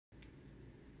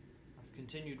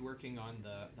continued working on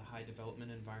the high development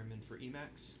environment for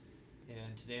Emacs,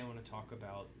 and today I want to talk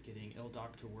about getting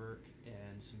eldoc to work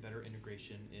and some better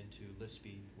integration into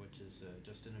lispy, which is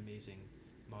just an amazing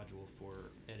module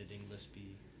for editing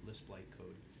Lisp-like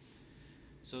code.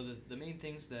 So the main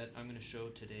things that I'm going to show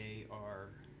today are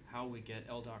how we get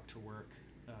eldoc to work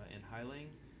in Highlang,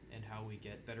 and how we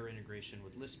get better integration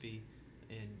with lispy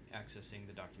in accessing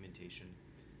the documentation,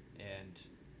 and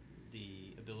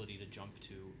the ability to jump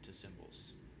to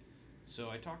symbols. So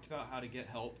I talked about how to get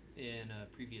help in a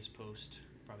previous post,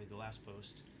 probably the last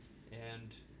post,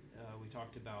 and we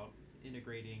talked about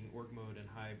integrating org mode and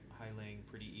Highlang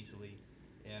pretty easily,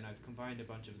 and I've combined a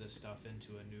bunch of this stuff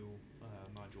into a new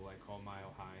module I call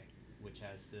Mile High, which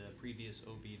has the previous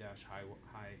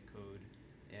ob-high code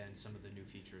and some of the new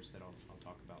features that I'll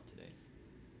talk about today.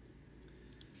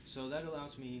 So that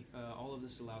allows me, all of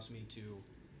this allows me to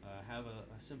have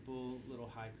a simple little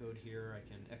high code here. I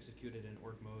can execute it in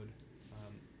org mode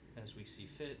as we see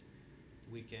fit.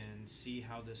 We can see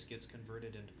how this gets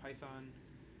converted into Python,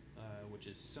 which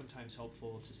is sometimes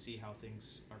helpful to see how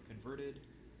things are converted.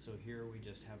 So here we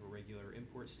just have a regular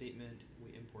import statement.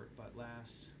 We import but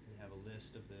last. We have a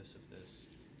list of this,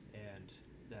 and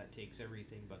that takes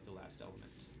everything but the last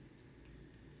element.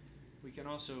 We can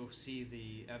also see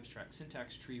the abstract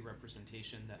syntax tree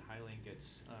representation that Highlang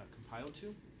gets compiled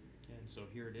to. And so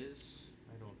here it is.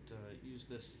 I don't use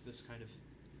this kind of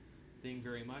thing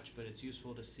very much, but it's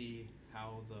useful to see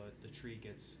how the tree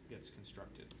gets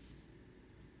constructed.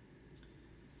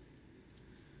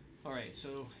 All right,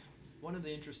 so one of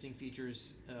the interesting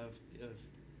features of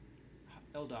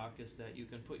eldoc is that you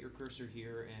can put your cursor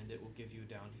here and it will give you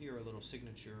down here a little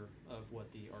signature of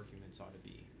what the arguments ought to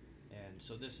be. And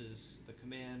so this is the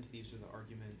command, these are the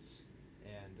arguments,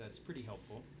 and that's pretty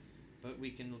helpful. But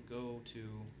we can go to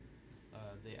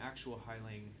the actual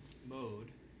Highlang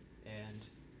mode, and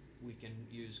we can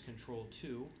use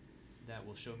Control-2. That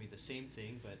will show me the same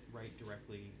thing, but right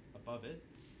directly above it.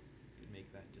 You can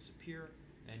make that disappear.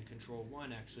 And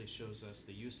Control-1 actually shows us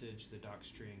the usage, the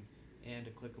docstring, and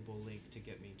a clickable link to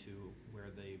get me to where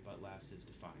the but last is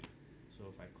defined. So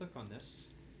if I click on this,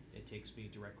 it takes me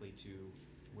directly to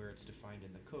where it's defined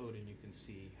in the code, and you can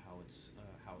see how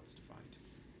it's defined.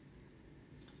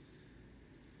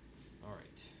 All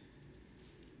right.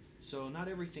 So not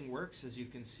everything works, as you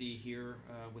can see here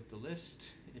with the list.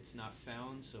 It's not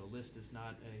found, so list is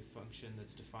not a function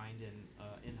that's defined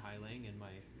in Highlang, and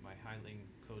my Highlang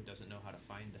code doesn't know how to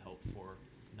find the help for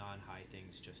non-high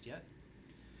things just yet.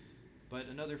 But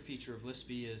another feature of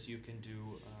Lispy is you can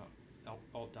do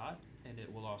alt dot, and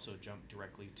it will also jump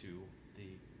directly to the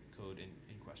code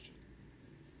in question.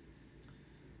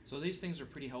 So these things are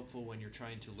pretty helpful when you're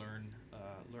trying to learn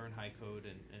high code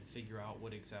and figure out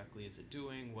what exactly is it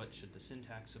doing, what should the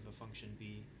syntax of a function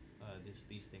be.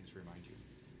 These things remind you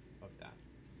of that.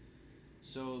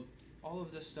 So all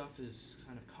of this stuff is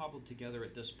kind of cobbled together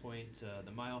at this point.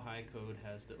 The Mile High code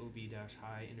has the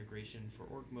ob-high integration for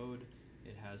org mode.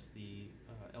 It has the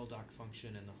eldoc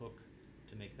function and the hook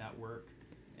to make that work,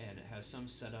 and it has some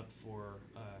setup for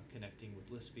connecting with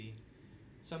Lispy.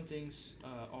 Some things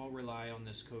all rely on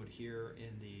this code here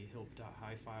in the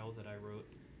help.high file that I wrote,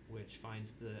 which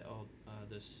finds the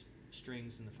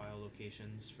strings and the file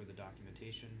locations for the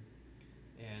documentation.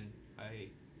 And I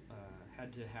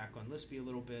had to hack on Lispy a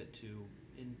little bit to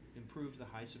improve the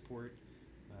high support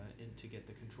and to get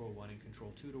the Control-1 and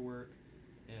Control-2 to work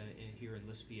here in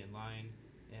Lispy inline,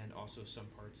 and also some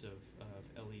parts of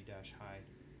le-high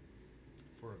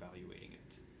for evaluating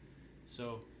it.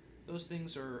 So those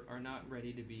things are not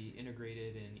ready to be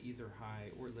integrated in either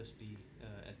High or Lispy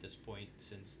at this point,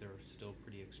 since they're still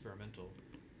pretty experimental.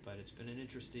 But it's been an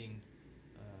interesting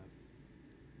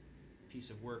piece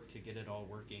of work to get it all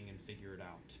working and figure it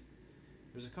out.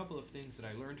 There's a couple of things that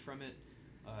I learned from it.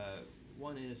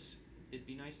 One is it'd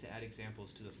be nice to add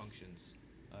examples to the functions,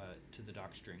 to the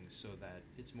docstrings, so that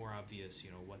it's more obvious,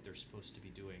 what they're supposed to be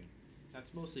doing.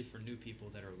 That's mostly for new people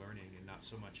that are learning, and not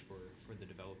so much for the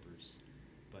developers.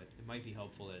 But it might be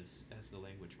helpful as the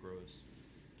language grows.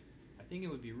 I think it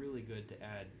would be really good to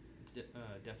add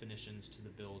definitions to the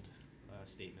build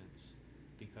statements,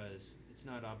 because it's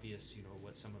not obvious,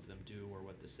 what some of them do or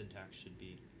what the syntax should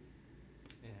be.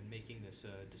 And making this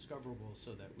discoverable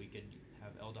so that we could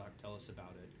have eldoc tell us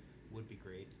about it would be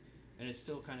great. And it's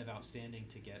still kind of outstanding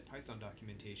to get Python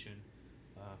documentation,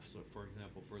 so for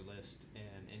example for list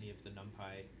and any of the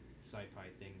NumPy,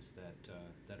 SciPy things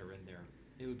that are in there.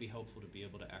 It would be helpful to be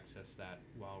able to access that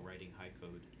while writing high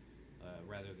code,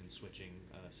 rather than switching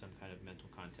some kind of mental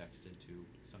context into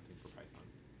something for Python.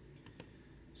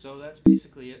 So that's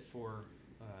basically it for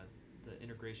the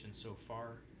integration so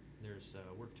far. There's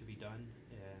work to be done,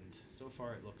 and so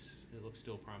far it looks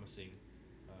still promising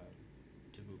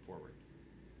to move forward.